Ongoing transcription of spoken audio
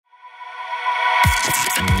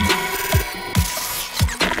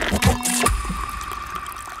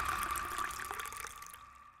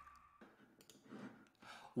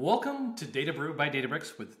Welcome to Data Brew by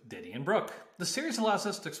Databricks with Denny and Brooke. The series allows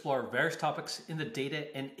us to explore various topics in the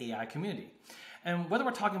data and AI community. And whether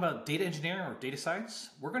we're talking about data engineering or data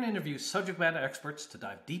science, we're going to interview subject matter experts to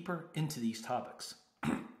dive deeper into these topics.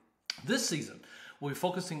 This season, we'll be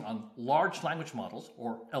focusing on large language models,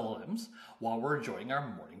 or LLMs, while we're enjoying our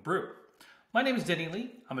morning brew. My name is Denny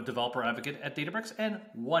Lee. I'm a developer advocate at Databricks and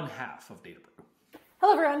one half of Data Brew.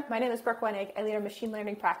 Hello everyone, my name is Brooke Wenig. I lead our machine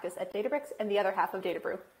learning practice at Databricks and the other half of Data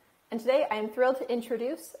Brew. And today I am thrilled to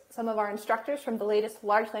introduce some of our instructors from the latest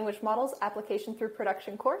Large Language Models Application Through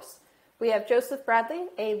Production course. We have Joseph Bradley,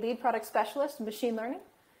 a lead product specialist in machine learning,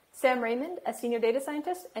 Sam Raymond, a senior data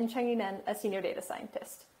scientist, and Chengyin Eng, a senior data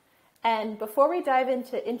scientist. And before we dive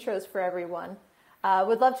into intros for everyone,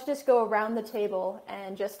 would love to just go around the table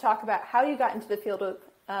and just talk about how you got into the field of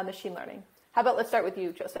machine learning. How about let's start with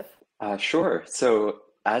you, Joseph? Sure. So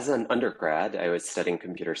as an undergrad, I was studying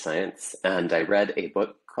computer science, and I read a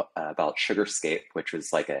book about Sugarscape, which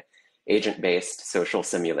was like a agent-based social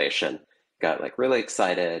simulation. Got like really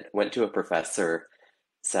excited, went to a professor,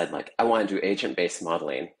 said like, I want to do agent-based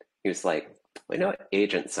modeling. He was like, well, I know what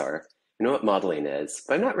agents are, I know what modeling is,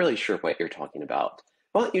 but I'm not really sure what you're talking about.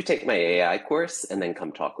 Why don't you take my AI course and then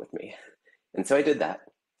come talk with me? And so I did that,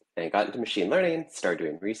 and I got into machine learning, started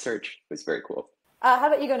doing research. It was very cool. How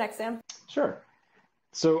about you go next, Sam? Sure.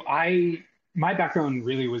 So my background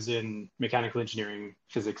really was in mechanical engineering,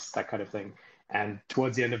 physics, that kind of thing. And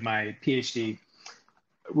towards the end of my PhD,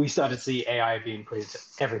 we started to see AI being put into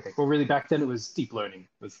everything. Well, really back then it was deep learning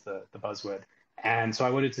was the buzzword. And so I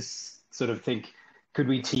wanted to sort of think, could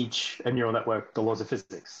we teach a neural network the laws of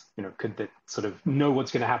physics? You know, could that sort of know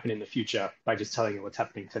what's going to happen in the future by just telling it what's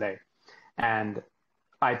happening today? And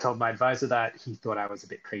I told my advisor that. He thought I was a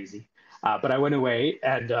bit crazy. But I went away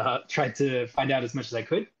and tried to find out as much as I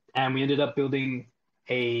could. And we ended up building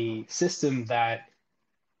a system that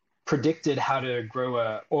predicted how to grow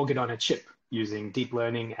an organ on a chip using deep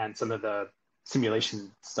learning and some of the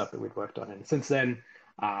simulation stuff that we'd worked on. And since then,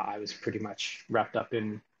 I was pretty much wrapped up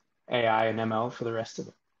in AI and ML for the rest of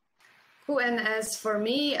it. Cool. And as for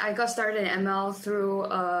me, I got started in ML through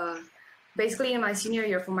basically in my senior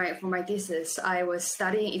year for my thesis. I was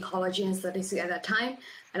studying ecology and statistics at that time,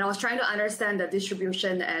 and I was trying to understand the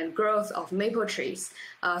distribution and growth of maple trees.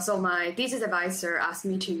 So my thesis advisor asked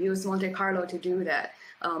me to use Monte Carlo to do that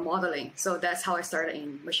modeling. So that's how I started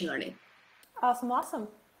in machine learning. Awesome.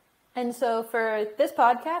 And so for this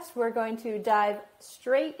podcast, we're going to dive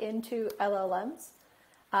straight into LLMs.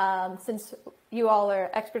 Since you all are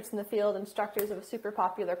experts in the field, instructors of a super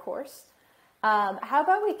popular course. How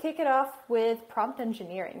about we kick it off with prompt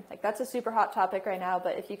engineering? Like that's a super hot topic right now,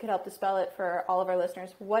 but if you could help dispel it for all of our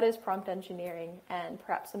listeners, what is prompt engineering and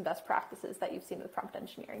perhaps some best practices that you've seen with prompt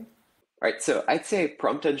engineering? All right, so I'd say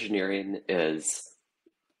prompt engineering is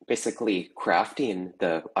basically crafting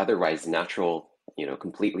the otherwise natural,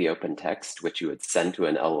 completely open text, which you would send to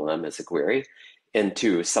an LLM as a query,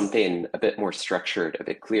 into something a bit more structured, a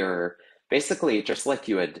bit clearer, basically just like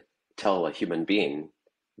you would tell a human being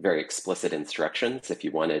very explicit instructions if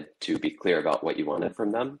you wanted to be clear about what you wanted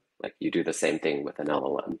from them. Like you do the same thing with an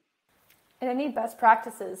LLM. And any best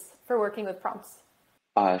practices for working with prompts?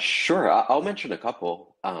 Sure, I'll mention a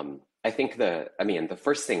couple. I think the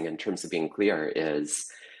first thing in terms of being clear is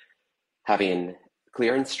having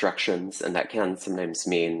clear instructions, and that can sometimes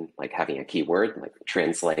mean like having a keyword, like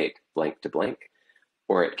translate blank to blank,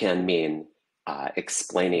 or it can mean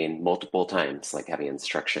explaining multiple times, like having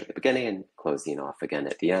instruction at the beginning, closing off again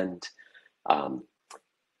at the end. And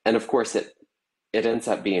of course, it ends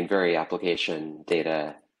up being very application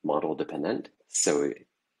data model dependent. So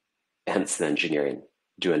hence the engineering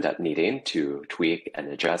do end up needing to tweak and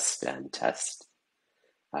adjust and test.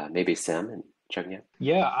 Maybe Sam and Chengyin?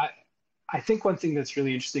 Yeah, I think one thing that's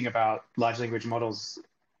really interesting about large language models,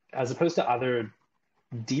 as opposed to other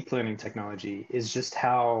deep learning technology, is just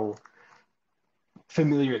how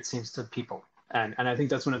familiar it seems to people. And I think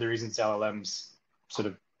that's one of the reasons LLMs sort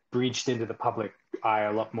of breached into the public eye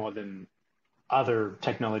a lot more than other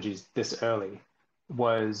technologies this early,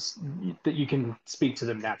 was that you can speak to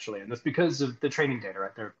them naturally. And that's because of the training data,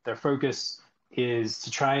 right? Their focus is to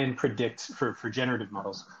try and predict, for generative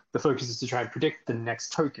models, the focus is to try and predict the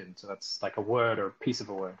next token. So that's like a word or a piece of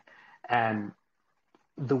a word. And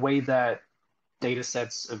the way that data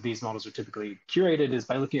sets of these models are typically curated is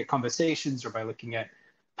by looking at conversations or by looking at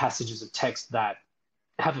passages of text that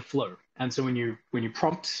have a flow. And so when you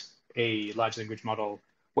prompt a large language model,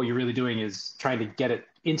 what you're really doing is trying to get it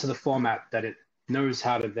into the format that it knows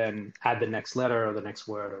how to then add the next letter or the next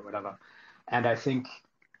word or whatever. And I think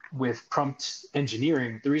with prompt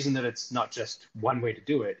engineering, the reason that it's not just one way to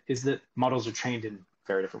do it is that models are trained in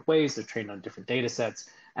very different ways. They're trained on different data sets.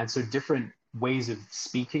 And so different ways of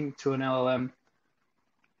speaking to an LLM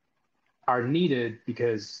are needed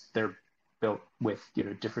because they're built with,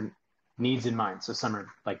 different needs in mind. So some are,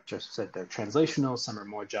 like Joseph said, they're translational. Some are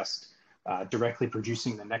more just directly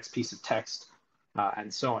producing the next piece of text,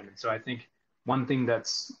 and so on. And so I think one thing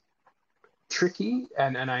that's tricky,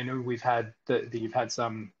 and I know you've had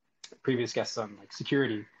some previous guests on like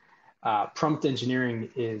security, prompt engineering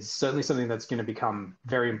is certainly something that's going to become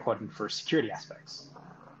very important for security aspects.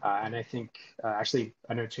 And I think, actually,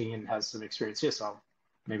 I know Chengyin has some experience here, so I'll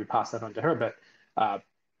maybe pass that on to her, but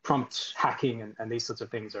prompt hacking and these sorts of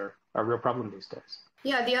things are a real problem these days.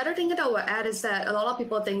 Yeah, the other thing that I would add is that a lot of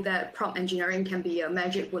people think that prompt engineering can be a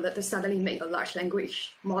magic bullet to suddenly make a large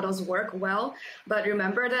language models work well. But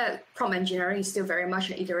remember that prompt engineering is still very much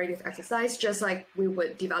an iterative exercise, just like we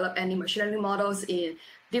would develop any machine learning models in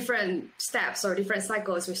different steps or different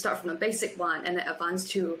cycles. We start from a basic one and then advance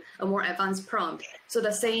to a more advanced prompt. So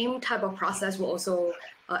the same type of process will also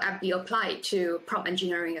be applied to prompt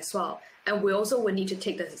engineering as well. And we also would need to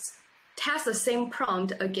test the same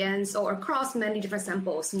prompt against or across many different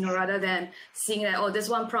samples, rather than seeing that, this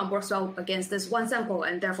one prompt works well against this one sample,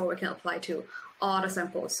 and therefore we can apply to all the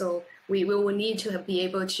samples. So we will need to be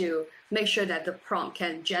able to make sure that the prompt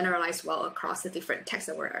can generalize well across the different texts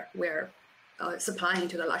that we're supplying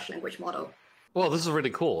to the large language model. Well, this is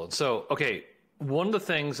really cool. So, okay, one of the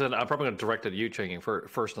things, and I'm probably going to direct it at you, Chengyin,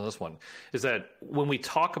 first on this one, is that when we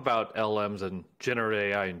talk about LLMs and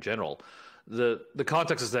generative AI in general, the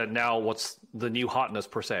context is that now what's the new hotness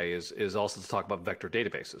per se is also to talk about vector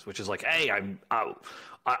databases, which is like, hey,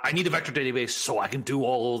 I need a vector database so I can do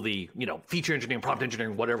all the feature engineering, prompt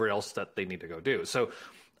engineering, whatever else that they need to go do. So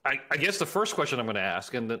I guess the first question I'm going to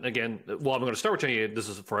ask, and then again, well, I'm going to start with Chengyin, this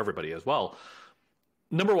is for everybody as well.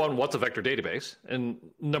 Number one, what's a vector database? And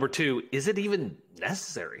number two, is it even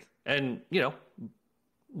necessary? And yeah,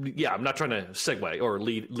 I'm not trying to segue or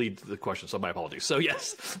lead the question, so my apologies. So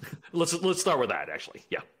yes, let's start with that actually.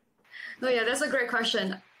 Yeah. No, yeah, that's a great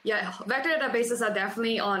question. Yeah, vector databases are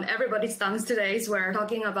definitely on everybody's tongues today. So we're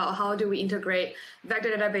talking about how do we integrate vector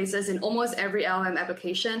databases in almost every LLM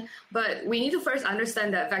application. But we need to first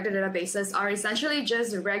understand that vector databases are essentially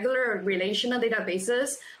just regular relational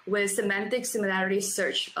databases with semantic similarity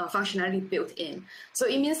search functionality built in. So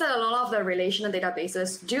it means that a lot of the relational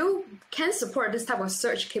databases can support this type of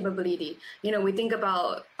search capability. We think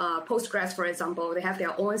about Postgres, for example, they have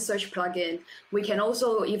their own search plugin. We can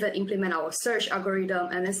also even implement our search algorithm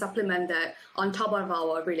and then supplement that on top of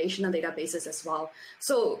our relational databases as well.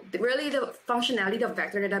 So really the functionality of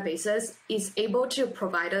vector databases is able to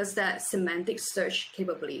provide us that semantic search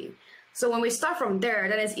capability. So when we start from there,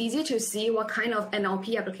 then it's easy to see what kind of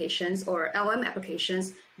NLP applications or LM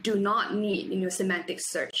applications do not need semantic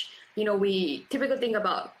search. We typically think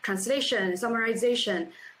about translation, summarization.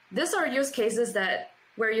 These are use cases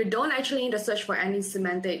where you don't actually need to search for any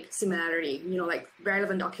semantic similarity, like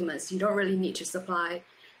relevant documents. You don't really need to supply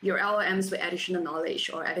your LLMs with additional knowledge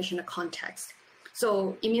or additional context.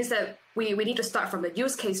 So it means that we need to start from the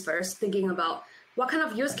use case first, thinking about what kind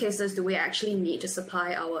of use cases do we actually need to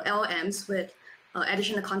supply our LLMs with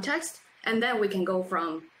additional context, and then we can go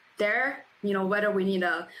from there, whether we need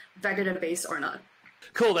a vector database or not.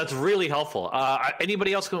 Cool, that's really helpful.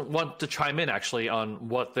 Anybody else want to chime in actually on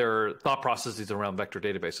what their thought processes around vector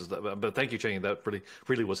databases? But thank you, Chengyin. That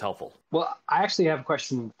really was helpful. Well, I actually have a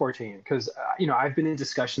question for Chengyin because I've been in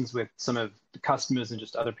discussions with some of the customers and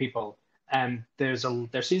just other people, and there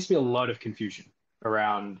seems to be a lot of confusion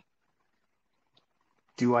around,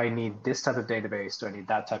 do I need this type of database? Do I need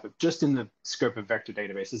that type of, just in the scope of vector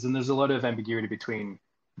databases? And there's a lot of ambiguity between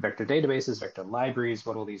vector databases, vector libraries,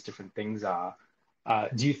 what all these different things are.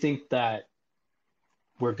 Do you think that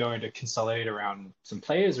we're going to consolidate around some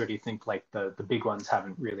players, or do you think like the big ones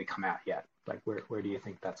haven't really come out yet? Like where do you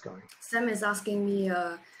think that's going? Sam is asking me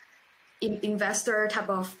an investor type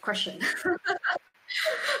of question.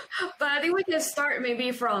 But I think we can start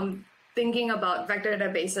maybe from thinking about vector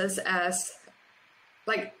databases as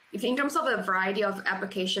like in terms of the variety of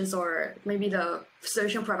applications or maybe the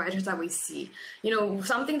solution providers that we see.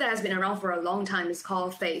 Something that has been around for a long time is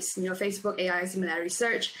called FACE, Facebook AI Similarity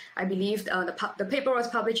Search. I believe the paper was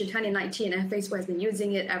published in 2019 and Facebook has been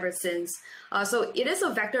using it ever since. So it is a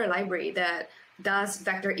vector library that does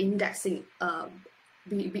vector indexing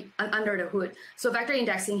under the hood. So vector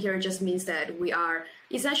indexing here just means that we are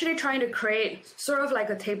essentially trying to create sort of like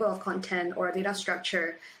a table of content or a data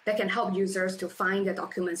structure that can help users to find the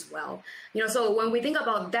documents well. So when we think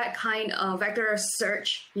about that kind of vector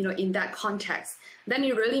search, in that context, then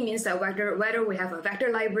it really means that whether we have a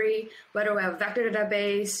vector library, whether we have a vector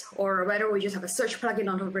database, or whether we just have a search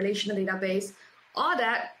plugin on a relational database, all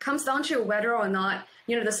that comes down to whether or not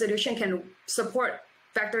the solution can support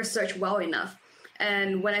vector search well enough.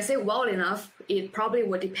 And when I say well enough, it probably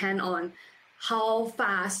would depend on how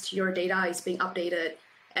fast your data is being updated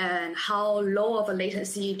and how low of a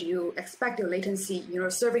latency do you expect your latency,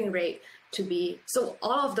 serving rate to be. So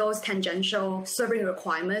all of those tangential serving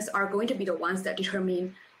requirements are going to be the ones that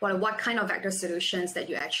determine what kind of vector solutions that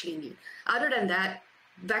you actually need. Other than that,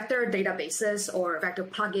 vector databases or vector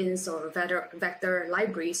plugins or vector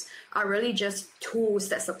libraries are really just tools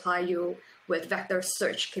that supply you with vector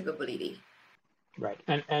search capability. Right.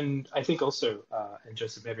 And I think also, and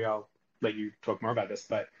Joseph, maybe I'll let you talk more about this,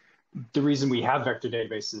 but the reason we have vector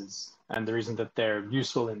databases and the reason that they're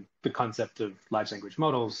useful in the concept of large language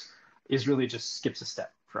models is really just skips a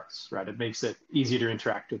step for us, right? It makes it easier to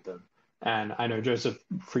interact with them. And I know, Joseph,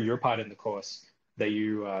 for your part in the course, that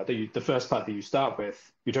the first part that you start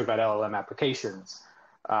with, you talk about LLM applications.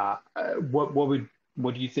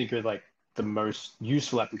 What do you think are like the most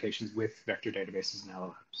useful applications with vector databases and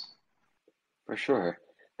LLMs? For sure.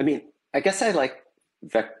 I mean, I guess I like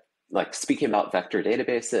speaking about vector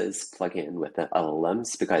databases, plugging in with the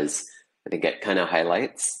LLMs, because I think it kind of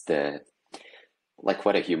highlights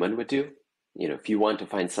what a human would do. If you want to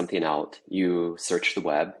find something out, you search the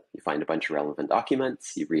web, you find a bunch of relevant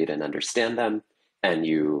documents, you read and understand them, and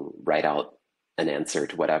you write out an answer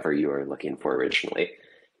to whatever you were looking for originally.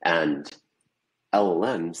 And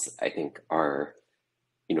LLMs, I think, are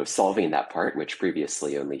solving that part, which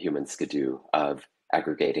previously only humans could do, of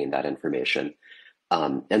aggregating that information.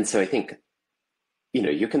 And so I think,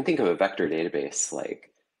 you can think of a vector database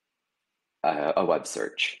like a web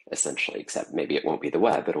search, essentially, except maybe it won't be the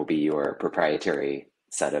web, it'll be your proprietary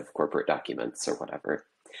set of corporate documents or whatever.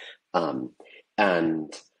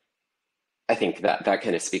 And I think that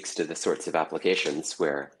kind of speaks to the sorts of applications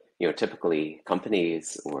where, typically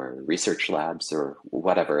companies or research labs or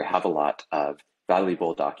whatever have a lot of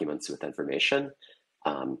valuable documents with information.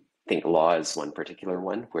 I think law is one particular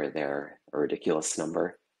one where there are a ridiculous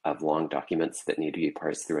number of long documents that need to be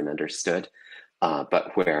parsed through and understood,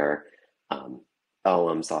 but where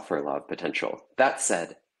LLMs offer a lot of potential. That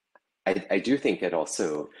said, I do think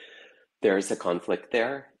there's a conflict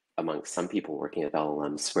there amongst some people working with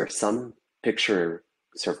LLMs where some picture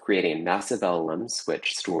sort of creating massive LLMs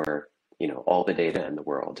which store, all the data in the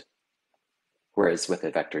world. Whereas with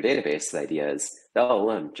a vector database, the idea is the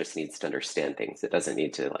LLM just needs to understand things. It doesn't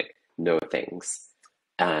need to know things.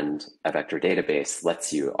 And a vector database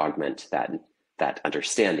lets you augment that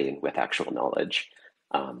understanding with actual knowledge.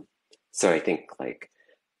 So I think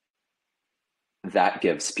that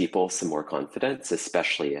gives people some more confidence,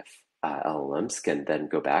 especially if LLMs can then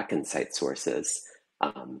go back and cite sources.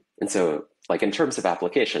 And so in terms of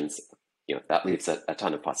applications, that leaves a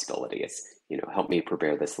ton of possibilities. Help me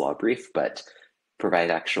prepare this law brief, but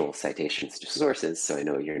provide actual citations to sources so I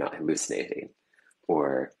know you're not hallucinating.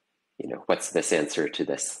 Or, what's this answer to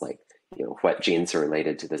this, what genes are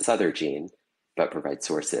related to this other gene, but provide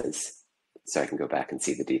sources so I can go back and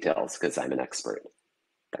see the details because I'm an expert,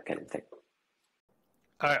 that kind of thing.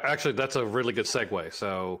 Actually, that's a really good segue.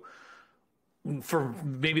 So for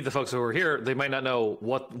maybe the folks who are here, they might not know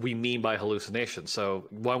what we mean by hallucinations. So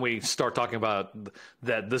when we start talking about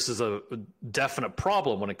that, this is a definite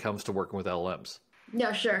problem when it comes to working with LLMs.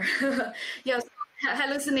 Yeah, sure. Yes.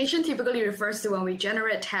 Hallucination typically refers to when we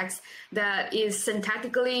generate text that is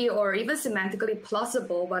syntactically or even semantically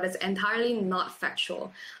plausible, but it's entirely not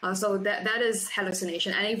factual. So that is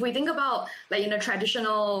hallucination. And if we think about in a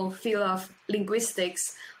traditional field of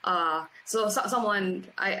linguistics, I'm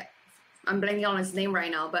blanking on his name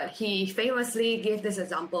right now, but he famously gave this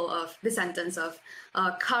example of this sentence of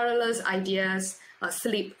colorless ideas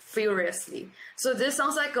sleep furiously. So this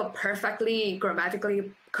sounds like a perfectly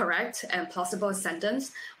grammatically correct and plausible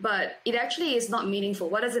sentence, but it actually is not meaningful.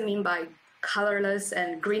 What does it mean by colorless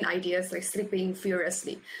and green ideas sleeping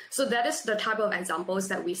furiously? So that is the type of examples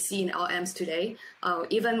that we see in LLMs today.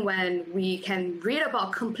 Even when we can read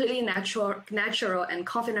about completely natural and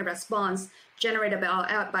confident response generated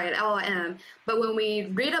by an LLM, but when we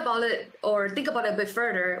read about it or think about it a bit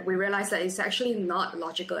further, we realize that it's actually not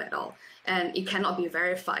logical at all, and it cannot be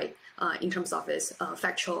verified in terms of its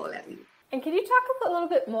factual value. And can you talk a little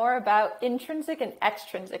bit more about intrinsic and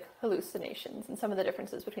extrinsic hallucinations and some of the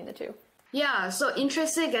differences between the two? Yeah, so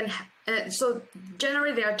intrinsic and so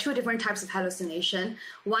generally there are two different types of hallucination.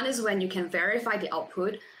 One is when you can verify the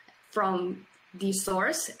output from the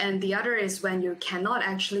source, and the other is when you cannot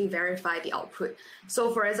actually verify the output.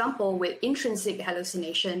 So for example, with intrinsic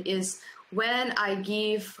hallucination is when I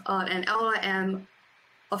give an LLM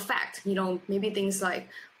a fact, maybe things like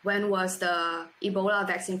when was the Ebola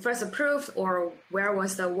vaccine first approved, or where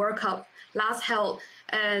was the World Cup last held,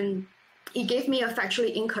 and it gave me a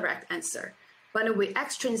factually incorrect answer. But with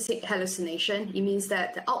extrinsic hallucination, it means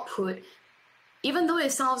that the output, even though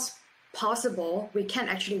it sounds possible, we can't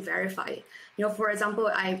actually verify it. For example,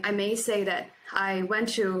 I may say that I went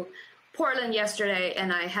to Portland yesterday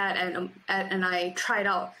and I had and I tried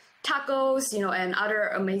out tacos, and other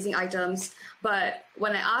amazing items. But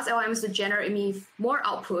when I asked LLMs to generate me more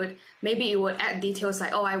output, maybe it would add details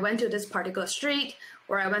like, oh, I went to this particular street,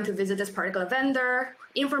 or I went to visit this particular vendor,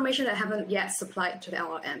 information that haven't yet supplied to the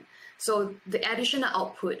LLM. So the additional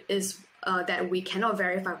output is that we cannot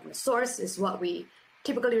verify from the source is what we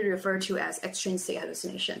typically refer to as extrinsic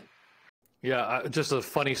hallucination. Yeah, just a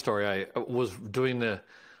funny story. I was doing a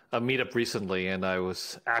meetup recently, and I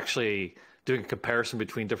was actually doing a comparison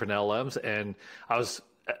between different LLMs, and I was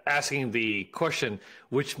asking the question,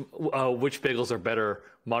 which bagels are better,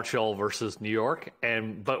 Montreal versus New York?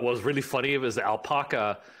 But what was really funny was the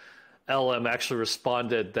Alpaca LLM actually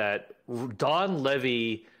responded that Don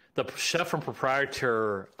Levy, the chef and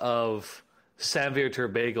proprietor of San Viator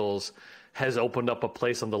Bagels, has opened up a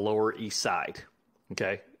place on the Lower East Side,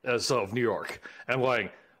 okay, so of New York. And I'm going,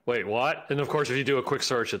 wait, what? And of course, if you do a quick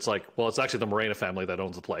search, it's like, well, it's actually the Morena family that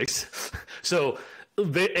owns the place. So,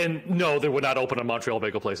 no, they would not open a Montreal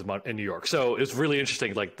bagel place in New York. So it's really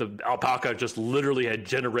interesting. Like the Alpaca just literally had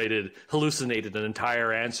hallucinated an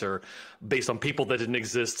entire answer based on people that didn't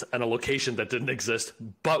exist and a location that didn't exist,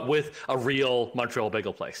 but with a real Montreal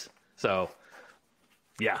bagel place. So,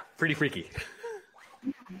 yeah, pretty freaky.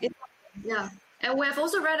 Yeah. And we have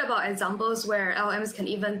also read about examples where LLMs can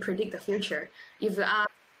even predict the future. If you ask,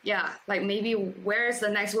 like maybe where is the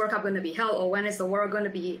next World Cup going to be held, or when is the world going to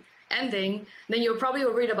be ending, then you probably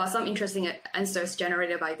will read about some interesting answers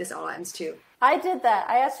generated by these LLMs too. I did that.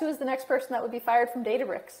 I asked who was the next person that would be fired from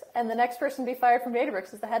Databricks, and the next person to be fired from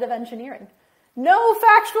Databricks is the head of engineering. No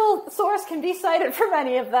factual source can be cited from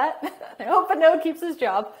any of that. I hope a node keeps his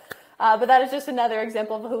job. But that is just another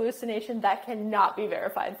example of a hallucination that cannot be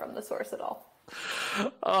verified from the source at all.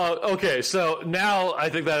 Okay, so now I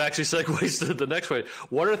think that actually segues to the next way.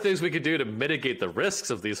 What are things we could do to mitigate the risks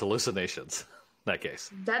of these hallucinations? In that case,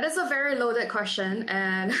 that is a very loaded question,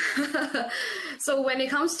 and so when it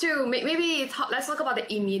comes to let's talk about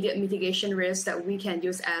the immediate mitigation risks that we can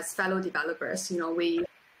use as fellow developers. The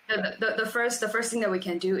first thing that we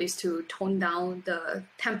can do is to tone down the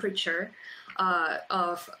temperature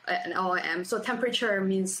of an LLM. So temperature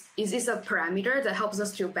means is a parameter that helps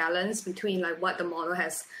us to balance between like what the model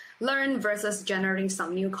has learned versus generating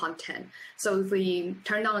some new content. So if we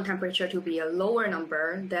turn down the temperature to be a lower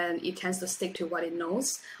number, then it tends to stick to what it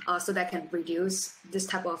knows. So that can reduce this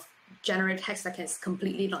type of generate text that is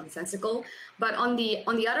completely nonsensical. But on the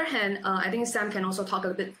other hand, I think Sam can also talk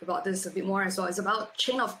a bit about this a bit more as well. It's about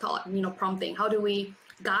chain of thought, prompting. How do we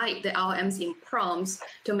guide the LLMs in prompts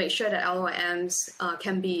to make sure that LLMs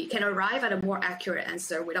can arrive at a more accurate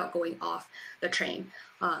answer without going off the train?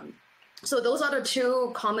 So those are the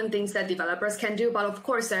two common things that developers can do. But of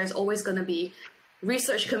course, there's always going to be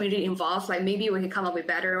research community involved. Like maybe we can come up with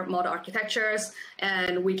better model architectures,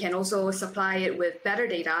 and we can also supply it with better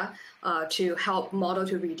data to help model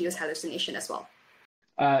to reduce hallucination as well.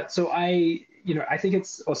 So I think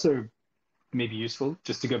it's also maybe useful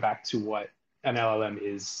just to go back to what an LLM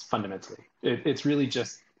is fundamentally. It's really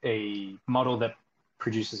just a model that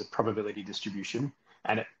produces a probability distribution,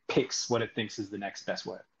 and it picks what it thinks is the next best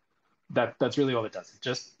word. That's really all it does.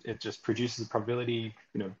 It just produces a probability,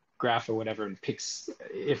 graph or whatever, and picks.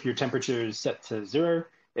 If your temperature is set to 0,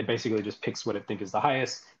 it basically just picks what it thinks is the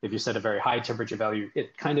highest. If you set a very high temperature value,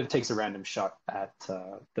 it kind of takes a random shot at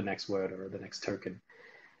the next word or the next token.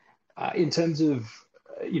 In terms of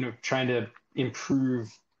trying to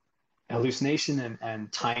improve hallucination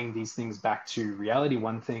and tying these things back to reality,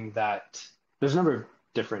 one thing that there's a number of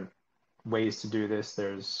different ways to do this.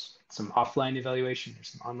 There's some offline evaluation, there's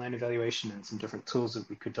some online evaluation, and some different tools that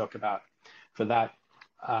we could talk about for that.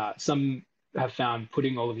 Some have found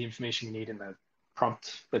putting all of the information you need in the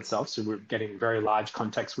prompt itself. So we're getting very large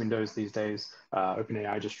context windows these days.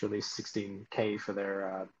 OpenAI just released 16K for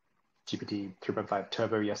their GPT 3.5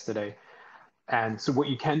 Turbo yesterday. And so what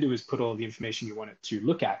you can do is put all the information you want it to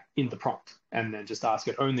look at in the prompt, and then just ask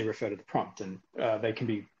it only refer to the prompt. And they can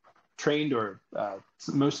be trained, or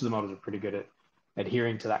most of the models are pretty good at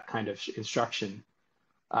adhering to that kind of instruction.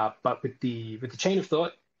 But with the chain of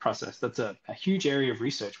thought process, that's a huge area of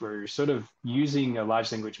research where you're sort of using a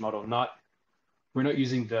large language model. We're not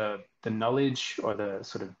using the knowledge or the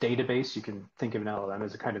sort of database. You can think of an LLM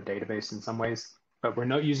as a kind of database in some ways, but we're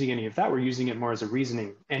not using any of that. We're using it more as a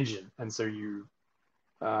reasoning engine. And so you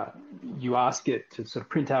ask it to sort of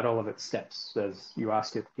print out all of its steps, as you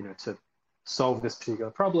ask it, to solve this particular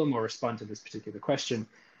problem or respond to this particular question.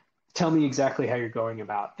 Tell me exactly how you're going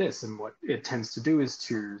about this. And what it tends to do is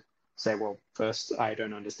to say, well, first, I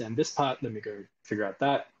don't understand this part. Let me go figure out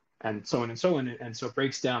that, and so on and so on. And so it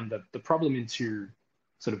breaks down the problem into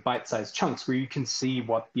sort of bite-sized chunks where you can see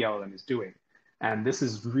what the LLM is doing. And this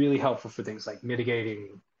is really helpful for things like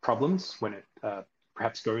mitigating problems when it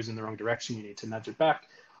perhaps goes in the wrong direction. You need to nudge it back.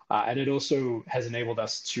 And it also has enabled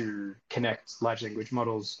us to connect large language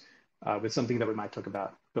models with something that we might talk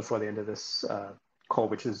about before the end of this call,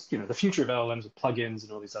 which is the future of LLMs with plugins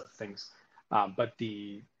and all these other things. But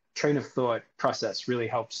the train of thought process really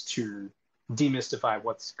helps to demystify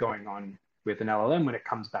what's going on with an LLM when it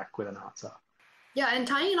comes back with an answer. Yeah, and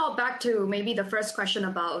tying it all back to maybe the first question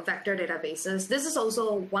about vector databases, this is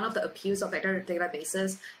also one of the appeals of vector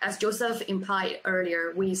databases. As Joseph implied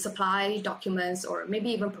earlier, we supply documents or maybe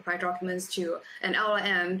even proprietary documents to an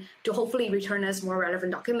LLM to hopefully return us more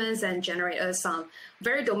relevant documents and generate us some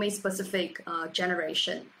very domain-specific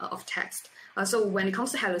generation of text. So when it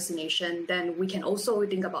comes to hallucination, then we can also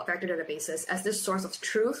think about vector databases as this source of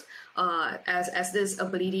truth, as this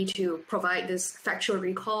ability to provide this factual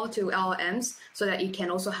recall to LLMs so that it can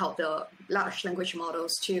also help the large language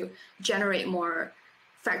models to generate more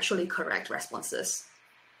factually correct responses.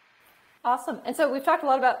 Awesome. And so we've talked a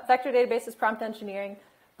lot about vector databases, prompt engineering,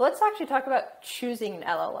 but let's actually talk about choosing an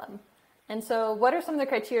LLM. And so what are some of the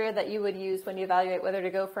criteria that you would use when you evaluate whether to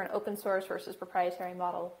go for an open source versus proprietary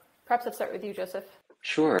model? Perhaps I'll start with you, Joseph.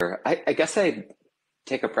 Sure. I guess I'd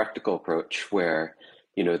take a practical approach where,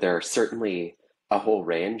 there are certainly a whole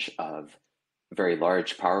range of very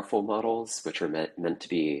large, powerful models, which are meant to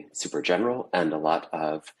be super general, and a lot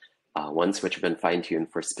of ones which have been fine-tuned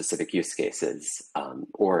for specific use cases,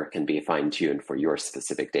 or can be fine-tuned for your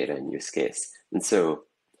specific data and use case. And so,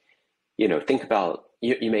 think about,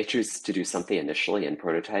 you may choose to do something initially in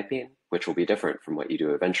prototyping, which will be different from what you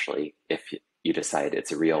do eventually if you decide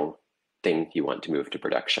it's a real thing you want to move to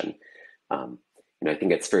production. I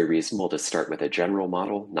think it's very reasonable to start with a general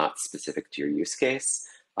model, not specific to your use case,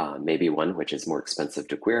 maybe one which is more expensive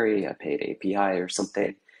to query, a paid API or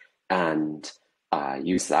something, and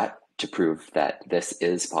use that to prove that this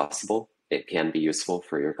is possible. It can be useful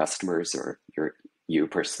for your customers or you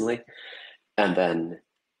personally. And then,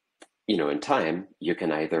 in time, you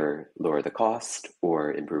can either lower the cost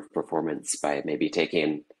or improve performance by maybe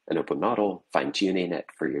taking an open model, fine-tuning it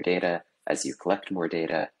for your data as you collect more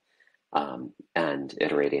data, and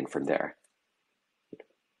iterating from there.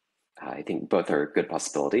 I think both are good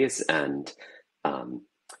possibilities, and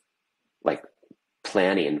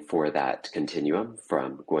planning for that continuum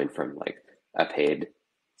from going from a paid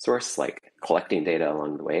source, collecting data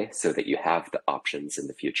along the way so that you have the options in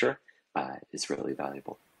the future is really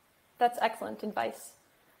valuable. That's excellent advice.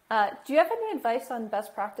 Do you have any advice on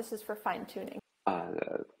best practices for fine-tuning?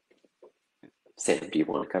 Sam, do you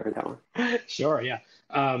want to cover that one? Sure, yeah.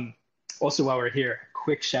 Also, while we're here,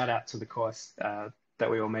 quick shout out to the course that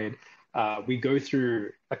we all made. We go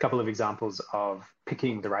through a couple of examples of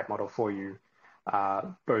picking the right model for you,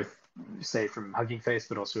 both say from Hugging Face,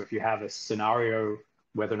 but also if you have a scenario,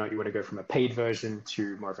 whether or not you want to go from a paid version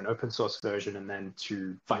to more of an open source version, and then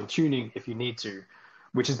to fine tuning if you need to,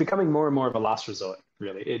 which is becoming more and more of a last resort,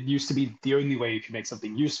 really. It used to be the only way you could make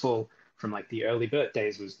something useful from the early BERT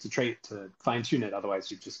days was to fine tune it.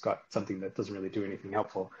 Otherwise, you've just got something that doesn't really do anything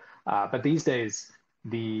helpful. But these days,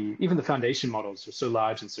 even the foundation models are so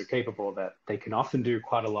large and so capable that they can often do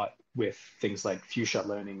quite a lot with things like few-shot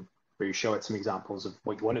learning, where you show it some examples of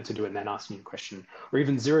what you want it to do and then ask you a question, or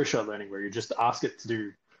even zero-shot learning, where you just ask it to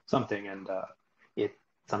do something and it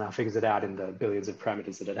somehow figures it out in the billions of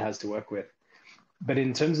parameters that it has to work with. But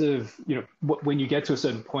in terms of, when you get to a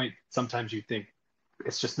certain point, sometimes you think,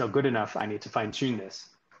 it's just not good enough, I need to fine tune this.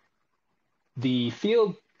 The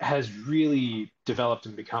field has really developed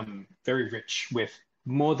and become very rich with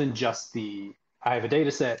more than just I have a data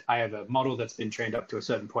set, I have a model that's been trained up to a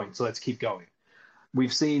certain point, so let's keep going.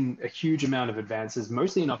 We've seen a huge amount of advances,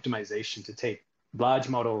 mostly in optimization, to take large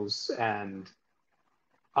models and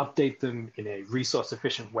update them in a resource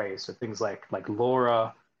efficient way. So things like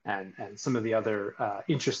LoRa and some of the other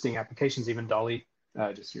interesting applications, even Dolly,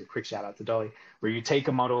 just a quick shout out to Dolly, where you take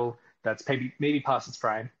a model that's maybe past its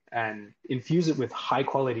prime and infuse it with high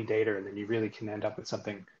quality data, and then you really can end up with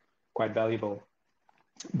something quite valuable.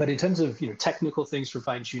 But in terms of technical things for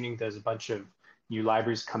fine tuning, there's a bunch of new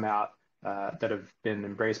libraries come out that have been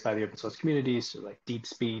embraced by the open source community. So like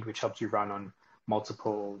DeepSpeed, which helps you run on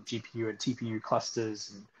multiple GPU and TPU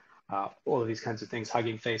clusters, and all of these kinds of things.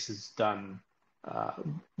 Hugging Face has done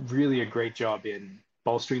really a great job in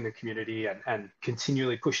bolstering the community and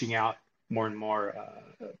continually pushing out more and more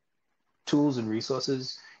tools and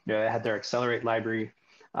resources. They had their Accelerate library.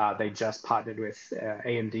 They just partnered with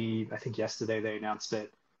AMD. I think yesterday they announced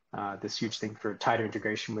it, this huge thing for tighter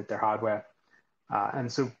integration with their hardware.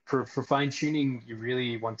 And so for fine tuning, you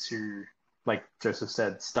really want to, like Joseph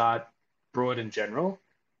said, start broad and general,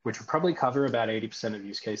 which will probably cover about 80% of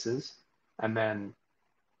use cases. And then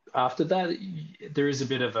after that, there is a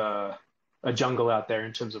bit of a jungle out there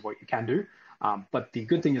in terms of what you can do. But the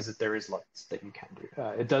good thing is that there is lots that you can do.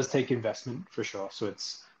 It does take investment for sure. So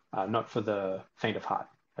it's not for the faint of heart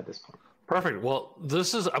at this point. Perfect. Well, I'm going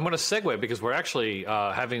to segue because we're actually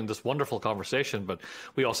having this wonderful conversation, but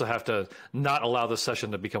we also have to not allow this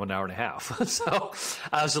session to become an hour and a half. So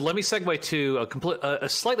let me segue to a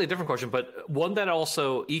slightly different question, but one that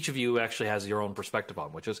also each of you actually has your own perspective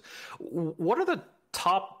on, which is what are the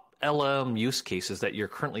top LLM use cases that you're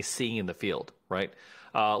currently seeing in the field, right?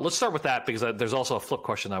 Let's start with that because there's also a flip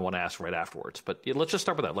question I want to ask right afterwards. But let's just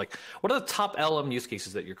start with that. Like, what are the top LLM use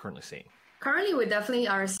cases that you're currently seeing? Currently, we definitely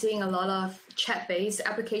are seeing a lot of chat-based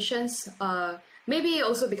applications, maybe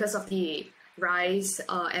also because of the rise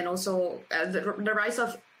and also the rise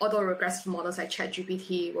of auto-regressive models like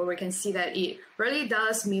ChatGPT, where we can see that it really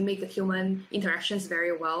does mimic the human interactions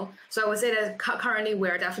very well. So I would say that currently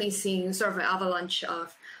we're definitely seeing sort of an avalanche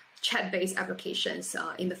of chat-based applications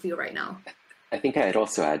in the field right now. I think I'd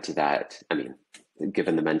also add to that, I mean,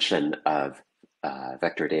 given the mention of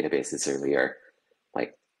vector databases earlier,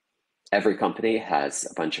 like every company has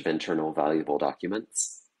a bunch of internal valuable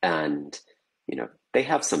documents and, they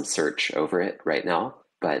have some search over it right now,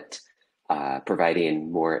 but providing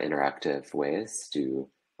more interactive ways to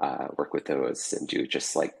work with those and do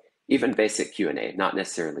just like even basic Q&A, not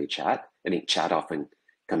necessarily chat. I mean, chat often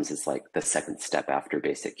comes as like the second step after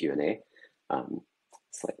basic Q&A.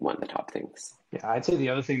 It's like one of the top things. Yeah, I'd say the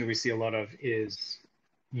other thing that we see a lot of is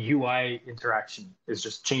UI interaction is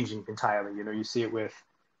just changing entirely. You see it with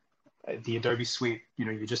the Adobe Suite.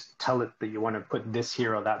 You just tell it that you want to put this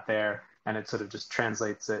here or that there, and it sort of just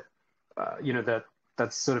translates it.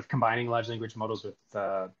 That's sort of combining large language models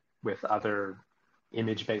with other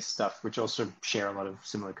image-based stuff, which also share a lot of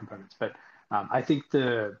similar components. But I think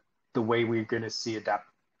the way we're going to see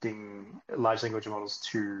adapting large language models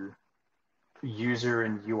to user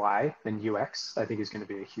and UI and UX, I think is going to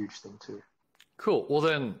be a huge thing too. Cool. Well,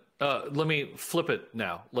 then let me flip it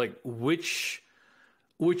now. Like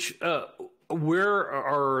where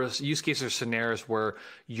are use cases or scenarios where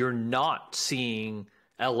you're not seeing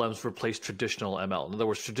LLMs replace traditional ML? In other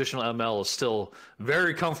words, traditional ML is still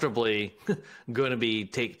very comfortably going to be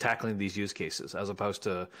tackling these use cases as opposed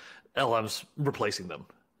to LLMs replacing them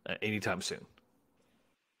anytime soon.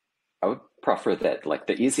 I would proffer that like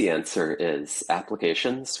the easy answer is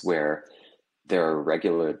applications where there are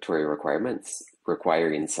regulatory requirements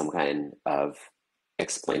requiring some kind of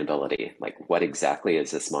explainability, like what exactly is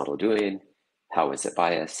this model doing, how is it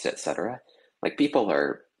biased, etc. Like people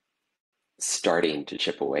are starting to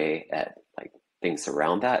chip away at like things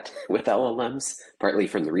around that with LLMs, partly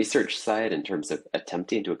from the research side in terms of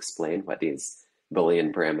attempting to explain what these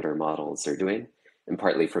Boolean parameter models are doing, and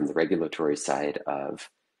partly from the regulatory side of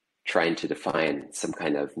trying to define some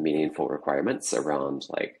kind of meaningful requirements around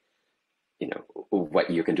like, what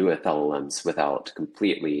you can do with LLMs without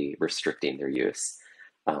completely restricting their use.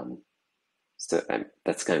 So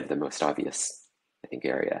that's kind of the most obvious, I think,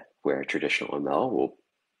 area where traditional ML will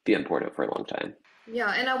be important for a long time.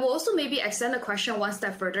 Yeah, and I will also maybe extend the question one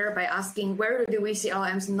step further by asking, where do we see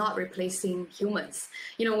LLMs not replacing humans?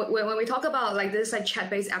 When we talk about like this like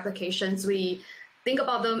chat-based applications, we think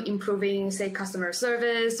about them improving, say, customer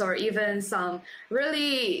service or even some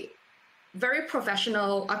really very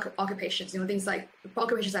professional occupations, things like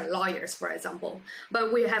occupations like lawyers, for example.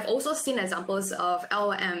 But we have also seen examples of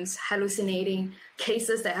LLMs hallucinating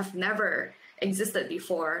cases that have never existed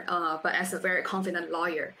before, but as a very confident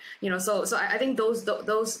lawyer. So I think there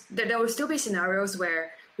will still be scenarios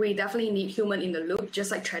where we definitely need human in the loop,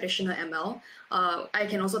 just like traditional ML. I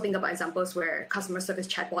can also think about examples where customer service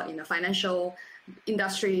chatbot in the financial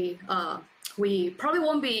industry, we probably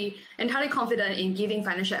won't be entirely confident in giving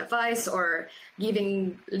financial advice or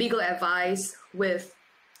giving legal advice with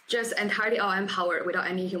just entirely LLM powered without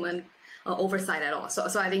any human oversight at all.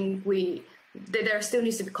 So I think we there still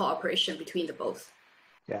needs to be cooperation between the both.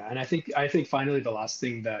 Yeah, and I think finally the last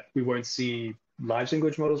thing that we won't see large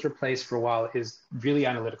language models replace for a while is really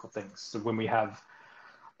analytical things. So when we have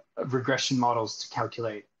regression models to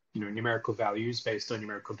calculate, numerical values based on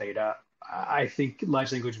numerical data, I think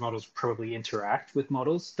large language models probably interact with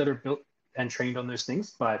models that are built and trained on those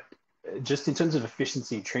things. But just in terms of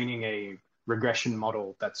efficiency, training a regression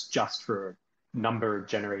model that's just for number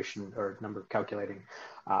generation or number calculating,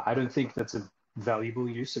 I don't think that's a valuable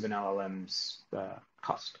use of an LLM's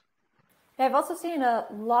cost. Yeah, I've also seen a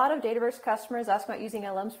lot of Databricks customers ask about using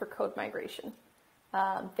LLMs for code migration.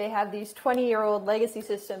 They have these 20-year-old legacy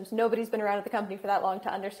systems. Nobody's been around at the company for that long to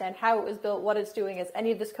understand how it was built, what it's doing. Is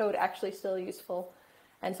any of this code actually still useful?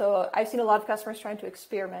 And so I've seen a lot of customers trying to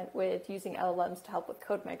experiment with using LLMs to help with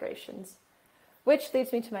code migrations, which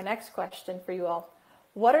leads me to my next question for you all.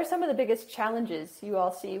 What are some of the biggest challenges you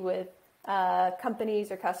all see with companies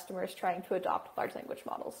or customers trying to adopt large language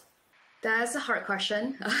models? That's a hard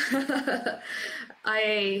question.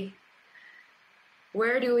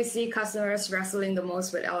 Where do we see customers wrestling the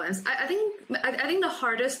most with LLMs? I think the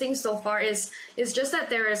hardest thing so far is just that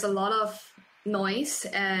there is a lot of noise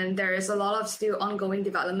and there is a lot of still ongoing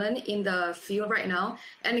development in the field right now,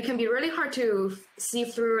 and it can be really hard to see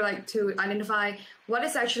through, like to identify what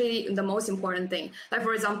is actually the most important thing. Like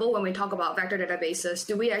for example, when we talk about vector databases,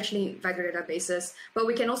 do we actually need vector databases? But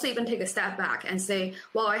we can also even take a step back and say,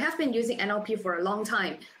 well, I have been using NLP for a long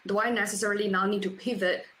time. Do I necessarily now need to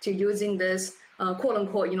pivot to using this quote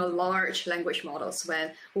unquote, large language models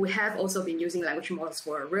when we have also been using language models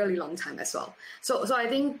for a really long time as well. So I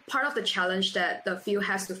think part of the challenge that the field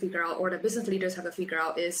has to figure out, or the business leaders have to figure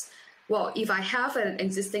out, is, well, if I have an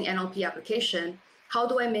existing NLP application, how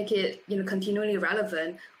do I make it, continually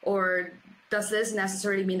relevant? Or does this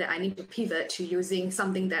necessarily mean that I need to pivot to using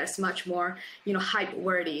something that's much more, hype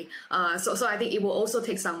worthy? So I think it will also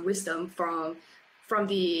take some wisdom from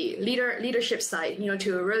the leadership side,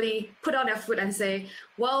 to really put out their foot and say,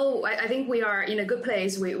 well, I think we are in a good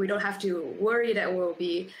place. We don't have to worry that we'll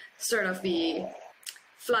be sort of be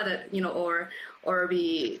flooded, or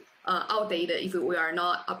be outdated if we are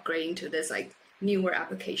not upgrading to this like newer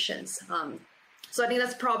applications. So I think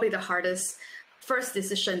that's probably the hardest first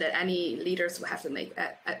decision that any leaders will have to make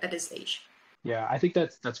at this stage. Yeah, I think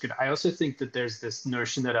that's good. I also think that there's this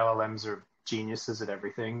notion that LLMs are geniuses at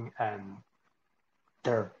everything, and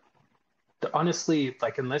they're honestly,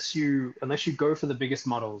 like, unless you go for the biggest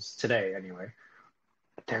models today anyway,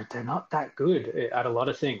 they're not that good at a lot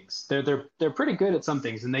of things. They're pretty good at some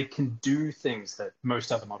things, and they can do things that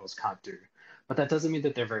most other models can't do, but that doesn't mean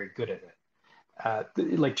that they're very good at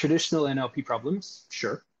it. Like traditional NLP problems,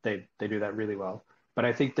 sure, they do that really well, but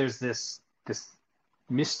I think there's this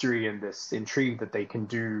mystery and this intrigue that they can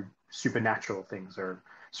do supernatural things or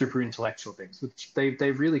super intellectual things, which they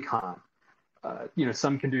really can't.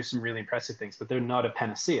 Some can do some really impressive things, but they're not a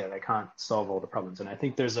panacea. They can't solve all the problems. And I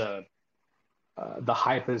think there's the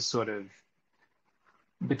hype has sort of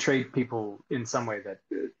betrayed people in some way that,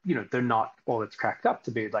 they're not all it's cracked up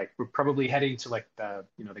to be. Like, we're probably heading to like the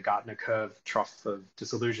Gartner curve trough of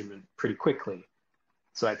disillusionment pretty quickly.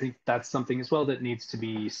 So I think that's something as well that needs to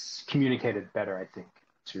be communicated better, I think,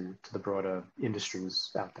 to the broader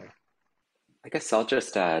industries out there. I guess I'll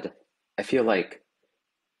just add, I feel like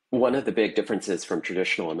one of the big differences from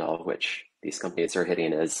traditional ML, which these companies are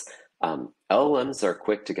hitting, is LLMs are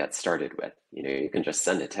quick to get started with. You can just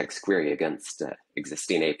send a text query against an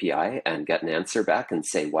existing API and get an answer back and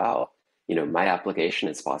say, wow, my application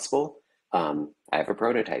is possible. I have a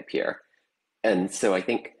prototype here. And so I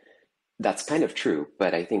think that's kind of true,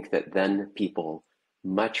 but I think that then people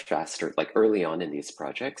much faster, like early on in these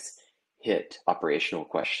projects, hit operational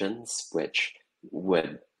questions, which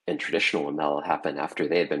would in traditional ML happen after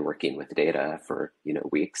they had been working with data for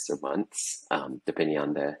weeks or months, depending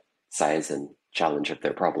on the size and challenge of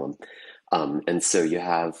their problem. And so you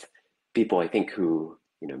have people, I think, who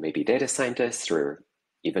maybe data scientists or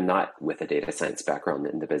even not with a data science background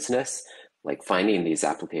in the business, like finding these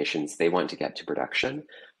applications they want to get to production,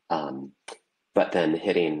 but then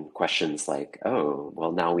hitting questions like, oh,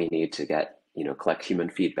 well, now we need to collect human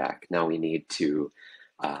feedback. Now we need to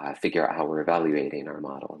figure out how we're evaluating our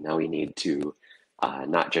model. Now we need to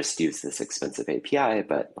not just use this expensive API,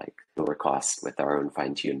 but like lower cost with our own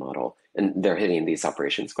fine-tuned model. And they're hitting these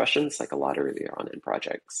operations questions like a lot earlier on in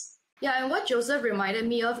projects. Yeah, and what Joseph reminded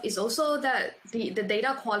me of is also that the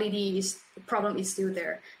data quality problem is still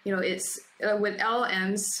there. It's with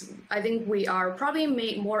LLMs, I think we are probably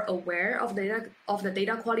made more aware of the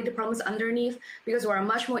data quality problems underneath, because we're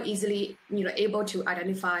much more easily able to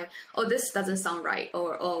identify, oh, this doesn't sound right,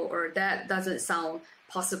 or that doesn't sound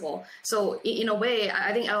possible. So in a way,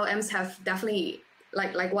 I think LLMs have definitely,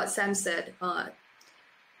 like what Sam said,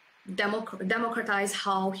 democratize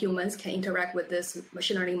how humans can interact with this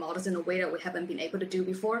machine learning models in a way that we haven't been able to do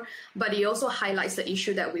before. But it also highlights the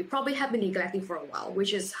issue that we probably have been neglecting for a while,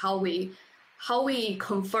 which is how we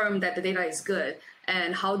confirm that the data is good,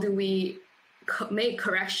 and how do we make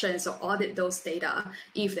corrections or audit those data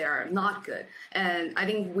if they are not good. And I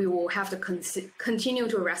think we will have to continue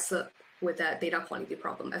to wrestle with that data quality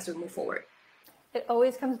problem as we move forward. It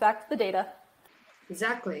always comes back to the data.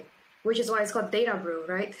 Exactly. Which is why it's called Data Brew,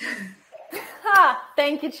 right? Ha!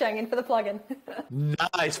 Thank you, Chengyin, for the plugin.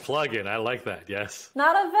 Nice plugin. I like that. Yes.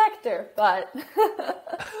 Not a vector, but.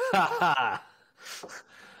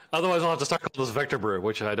 Otherwise, I'll have to start calling this Vector Brew,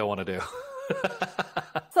 which I don't want to do.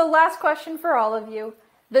 So last question for all of you.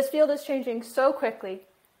 This field is changing so quickly.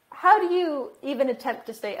 How do you even attempt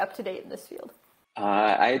to stay up to date in this field?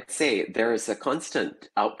 I'd say there is a constant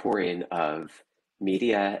outpouring of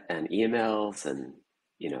media and emails and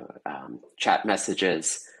chat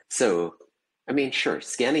messages. So, I mean, sure,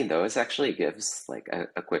 scanning those actually gives like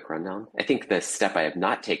a quick rundown. I think the step I have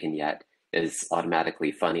not taken yet is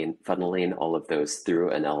automatically funneling all of those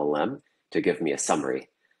through an LLM to give me a summary.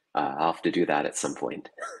 I'll have to do that at some point.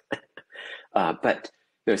 But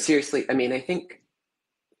no, seriously, I mean, I think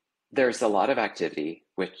there's a lot of activity,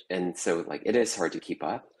 and so like it is hard to keep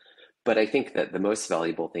up. But I think that the most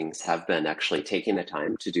valuable things have been actually taking the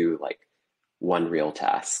time to do like one real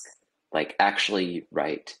task, like actually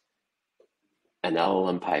write an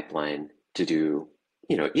LLM pipeline to do,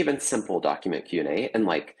 even simple document Q&A, and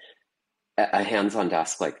like a hands-on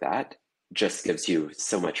task like that just gives you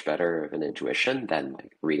so much better of an intuition than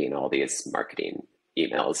like reading all these marketing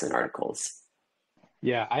emails and articles.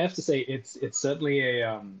 Yeah, I have to say it's certainly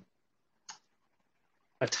a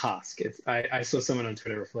task. I saw someone on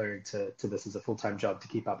Twitter referring to this as a full-time job to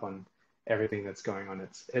keep up on everything that's going on.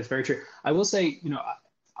 It's very true. I will say,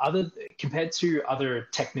 compared to other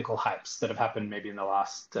technical hypes that have happened maybe in the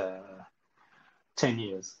last 10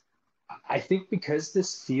 years, I think because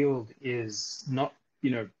this field is not,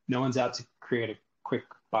 no one's out to create a quick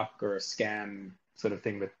buck or a scam sort of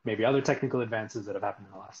thing with maybe other technical advances that have happened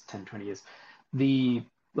in the last 10, 20 years.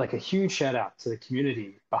 A huge shout out to the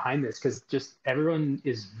community behind this, because just everyone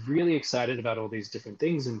is really excited about all these different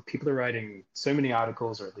things, and people are writing so many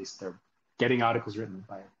articles, or at least they're getting articles written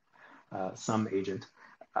by some agent.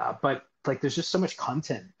 But like, there's just so much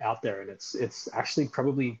content out there, and it's actually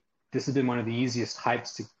probably, this has been one of the easiest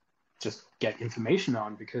hypes to just get information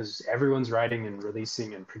on, because everyone's writing and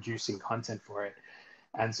releasing and producing content for it.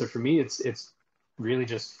 And so for me, it's really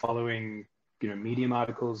just following, Medium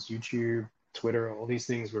articles, YouTube, Twitter, all these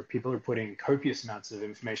things where people are putting copious amounts of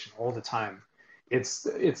information all the time.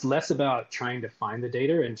 It's less about trying to find the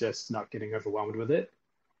data and just not getting overwhelmed with it.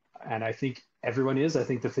 And I think everyone is. I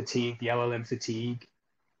think the LLM fatigue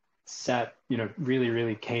really,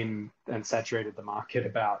 really came and saturated the market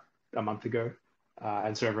about a month ago.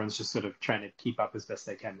 And so everyone's just sort of trying to keep up as best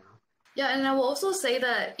they can now. Yeah, and I will also say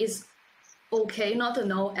that it's okay not to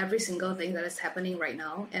know every single thing that is happening right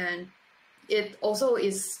now. And it also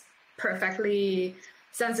is perfectly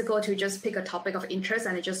sensible to just pick a topic of interest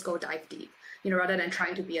and just go dive deep, rather than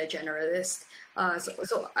trying to be a generalist.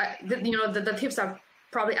 The tips are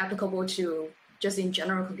probably applicable to just in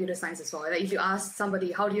general computer science as well. Like if you ask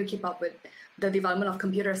somebody, how do you keep up with the development of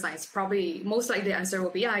computer science? Probably most likely the answer will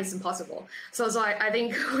be, it's impossible. So I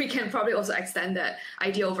think we can probably also extend that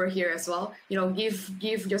idea over here as well.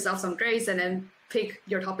 Give yourself some grace and then pick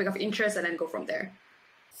your topic of interest and then go from there.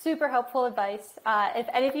 Super helpful advice. If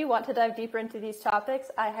any of you want to dive deeper into these topics,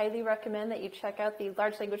 I highly recommend that you check out the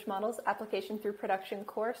Large Language Models Application through Production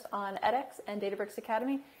course on edX and Databricks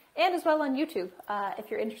Academy, and as well on YouTube, if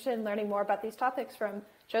you're interested in learning more about these topics from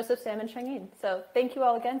Joseph, Sam, and Chengyin. So thank you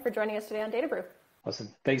all again for joining us today on Data Brew. Awesome.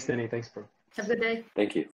 Thanks, Denny. Thanks, bro. Have a good day.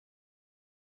 Thank you.